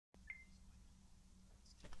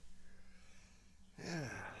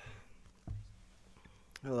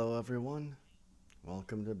everyone.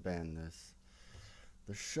 Welcome to Ban This,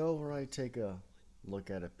 the show where I take a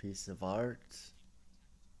look at a piece of art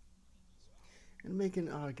and make an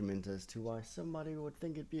argument as to why somebody would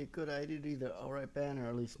think it'd be a good idea to either outright ban or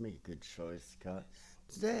at least make a good choice cut.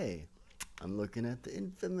 Today, I'm looking at the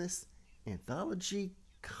infamous anthology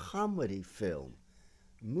comedy film,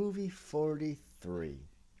 Movie 43.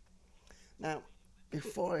 Now,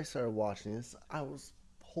 before I started watching this, I was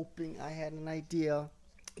hoping I had an idea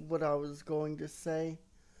what I was going to say.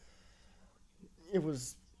 It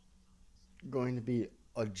was going to be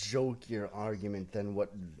a jokier argument than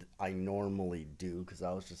what I normally do because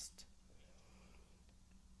I was just.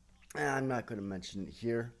 I'm not going to mention it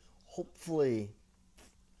here. Hopefully,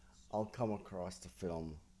 I'll come across a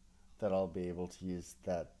film that I'll be able to use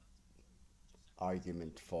that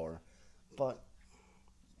argument for. But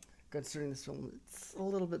considering this film, it's a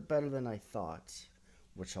little bit better than I thought,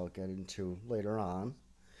 which I'll get into later on.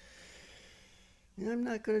 And I'm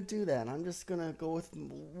not going to do that. I'm just going to go with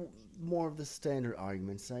more of the standard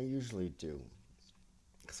arguments I usually do.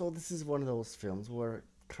 So this is one of those films where it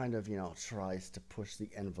kind of, tries to push the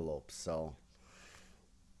envelope. So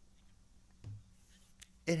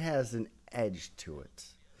it has an edge to it.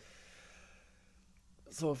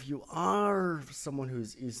 So if you are someone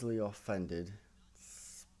who's easily offended,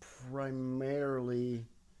 primarily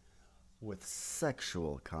with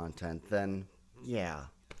sexual content, then yeah,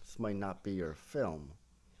 this might not be your film.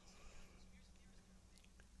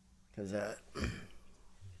 Because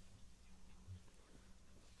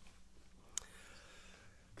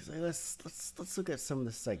let's look at some of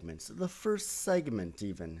the segments. The first segment,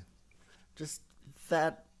 even, just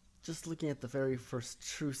that, just looking at the very first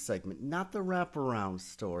true segment, not the wraparound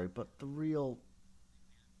story, but the real.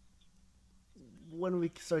 When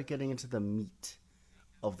we start getting into the meat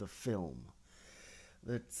of the film,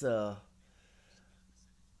 that's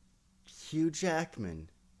Hugh Jackman.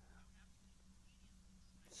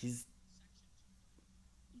 He's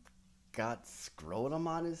got scrotum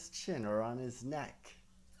on his chin or on his neck.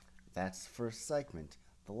 That's the first segment.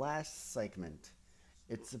 The last segment,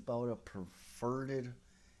 it's about a perverted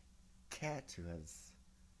cat who has,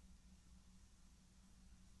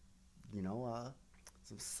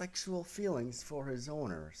 some sexual feelings for his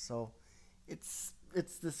owner. So it's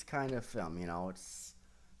this kind of film, It's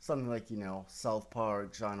something like South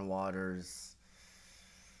Park, John Waters,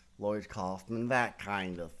 Lloyd Kaufman, that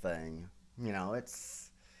kind of thing. It's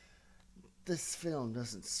this film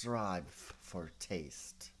doesn't strive for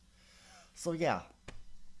taste. So yeah,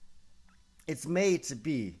 it's made to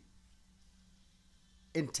be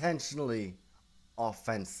intentionally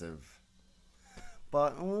offensive.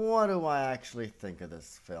 But what do I actually think of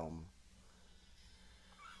this film?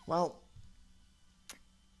 Well,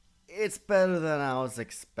 it's better than I was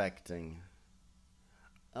expecting.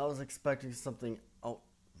 I was expecting something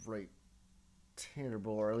outright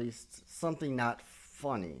terrible, or at least something not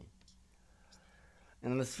funny.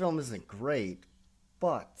 And this film isn't great,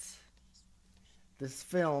 but this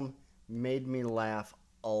film made me laugh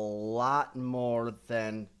a lot more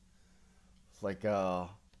than like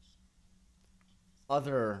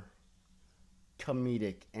other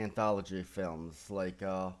comedic anthology films. Like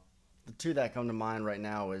the two that come to mind right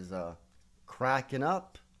now is Cracking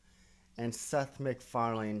Up and Seth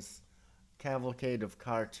MacFarlane's Cavalcade of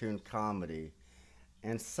Cartoon Comedy.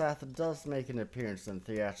 And Seth does make an appearance in the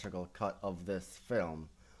theatrical cut of this film,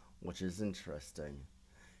 which is interesting.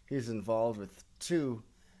 He's involved with two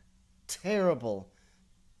terrible,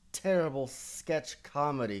 terrible sketch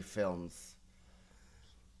comedy films.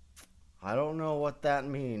 I don't know what that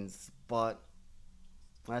means, but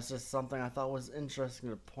that's just something I thought was interesting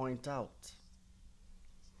to point out.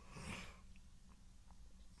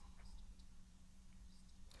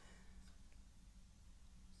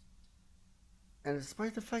 And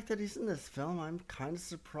despite the fact that he's in this film, I'm kind of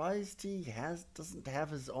surprised he doesn't have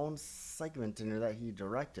his own segment in there that he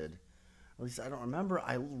directed. At least I don't remember.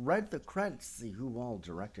 I read the credits to see who all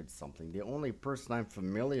directed something. The only person I'm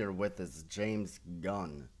familiar with is James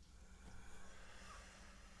Gunn.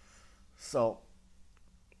 So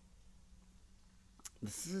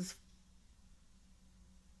this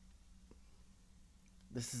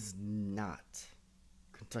is not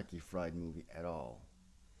Kentucky Fried Movie at all.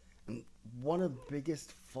 And one of the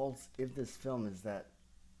biggest faults of this film is that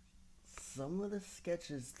some of the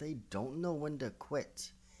sketches, they don't know when to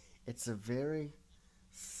quit. It's a very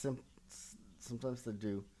sometimes they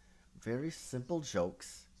do very simple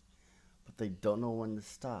jokes, but they don't know when to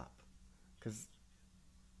stop. Because,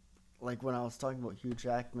 like when I was talking about Hugh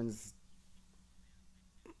Jackman's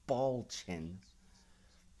ball chin,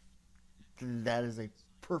 that is a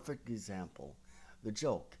perfect example. The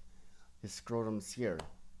joke. His scrotum's here.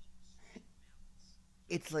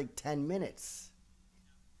 It's like 10 minutes.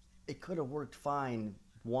 It could have worked fine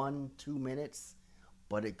 1, 2 minutes,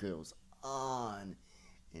 but it goes on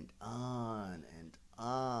and on and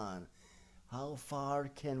on. How far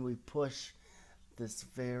can we push this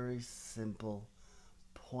very simple,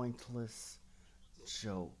 pointless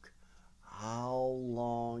joke? How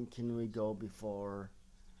long can we go before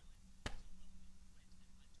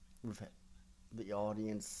the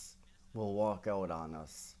audience will walk out on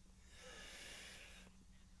us?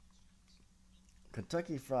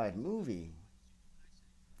 Kentucky Fried Movie.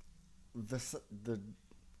 The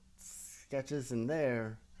sketches in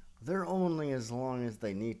there, they're only as long as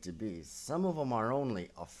they need to be. Some of them are only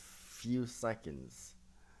a few seconds.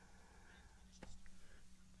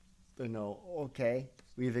 You know, okay,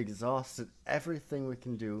 we've exhausted everything we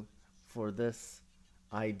can do for this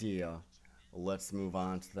idea. Let's move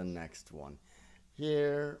on to the next one.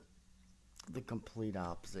 Here, the complete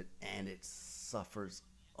opposite, and it suffers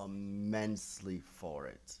immensely for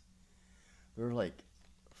it. There are like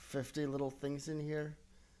 50 little things in here.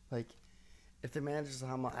 Like, if they managed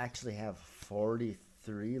to actually have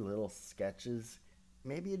 43 little sketches,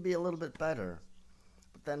 maybe it'd be a little bit better.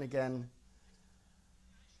 But then again,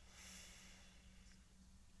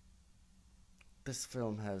 this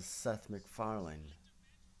film has Seth MacFarlane,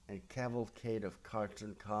 and Cavalcade of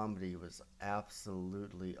Cartoon Comedy was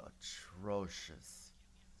absolutely atrocious.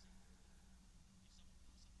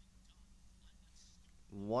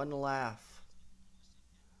 One laugh.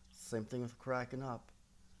 Same thing with cracking up.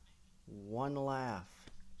 One laugh.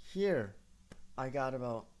 Here, I got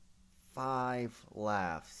about 5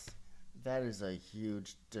 laughs. That is a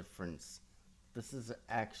huge difference. This is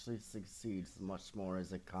actually succeeds much more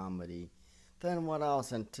as a comedy than what I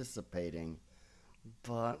was anticipating.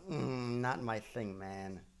 But not my thing,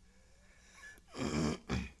 man.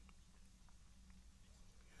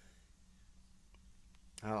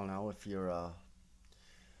 I don't know if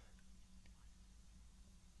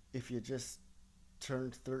you just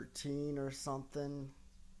turned 13 or something,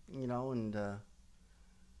 and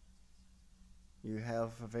you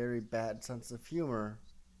have a very bad sense of humor,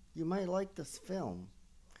 you might like this film.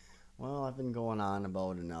 Well, I've been going on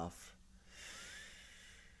about enough.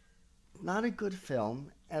 Not a good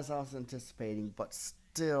film, as I was anticipating, but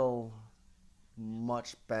still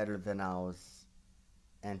much better than I was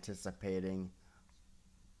anticipating.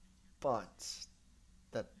 But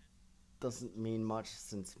that doesn't mean much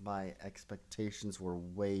since my expectations were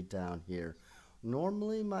way down here.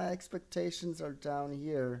 Normally, my expectations are down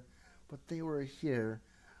here, but they were here,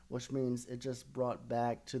 which means it just brought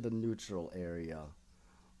back to the neutral area.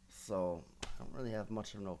 So, I don't really have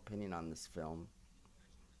much of an opinion on this film.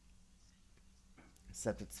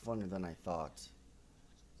 Except it's funnier than I thought.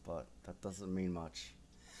 But that doesn't mean much.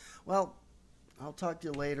 Well, I'll talk to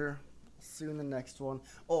you later. See you in the next one.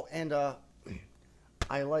 Oh, and I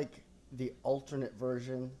like the alternate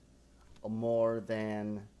version more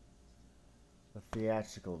than the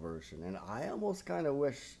theatrical version. And I almost kind of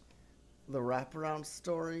wish the wraparound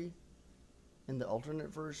story in the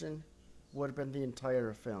alternate version would have been the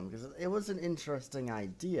entire film. Because it was an interesting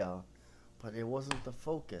idea, but it wasn't the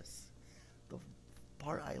focus. The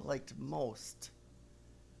part I liked most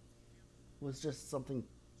was just something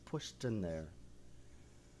pushed in there.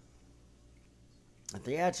 The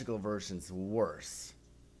theatrical version's worse.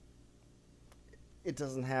 It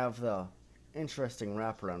doesn't have the interesting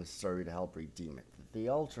wraparound story to help redeem it. The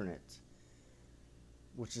alternate,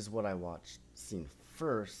 which is what I watched, seen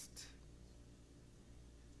first,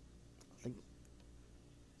 I think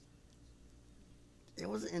it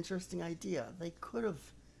was an interesting idea. They could have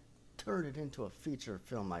turned it into a feature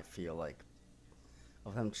film, I feel like,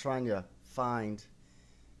 of them trying to find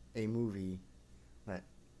a movie that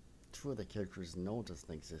two of the characters know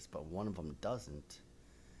doesn't exist, but one of them doesn't,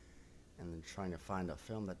 and then trying to find a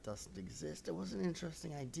film that doesn't exist. It was an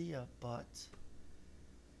interesting idea, but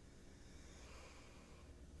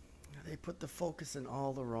they put the focus in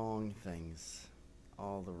all the wrong things.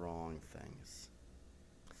 All the wrong things.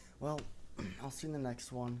 Well, I'll see you in the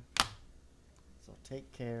next one. So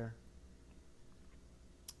take care,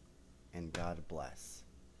 and God bless.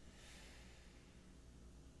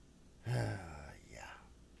 Yeah.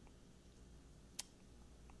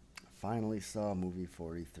 Finally saw movie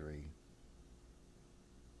 43.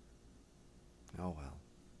 Oh well.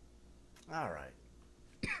 Alright.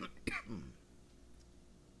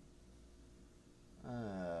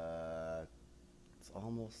 It's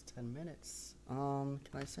almost 10 minutes. Can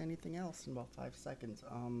I say anything else in about 5 seconds?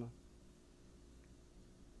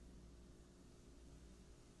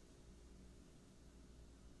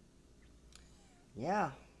 Yeah.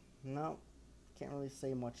 No, can't really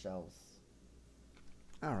say much else.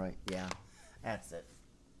 Alright, yeah, that's it.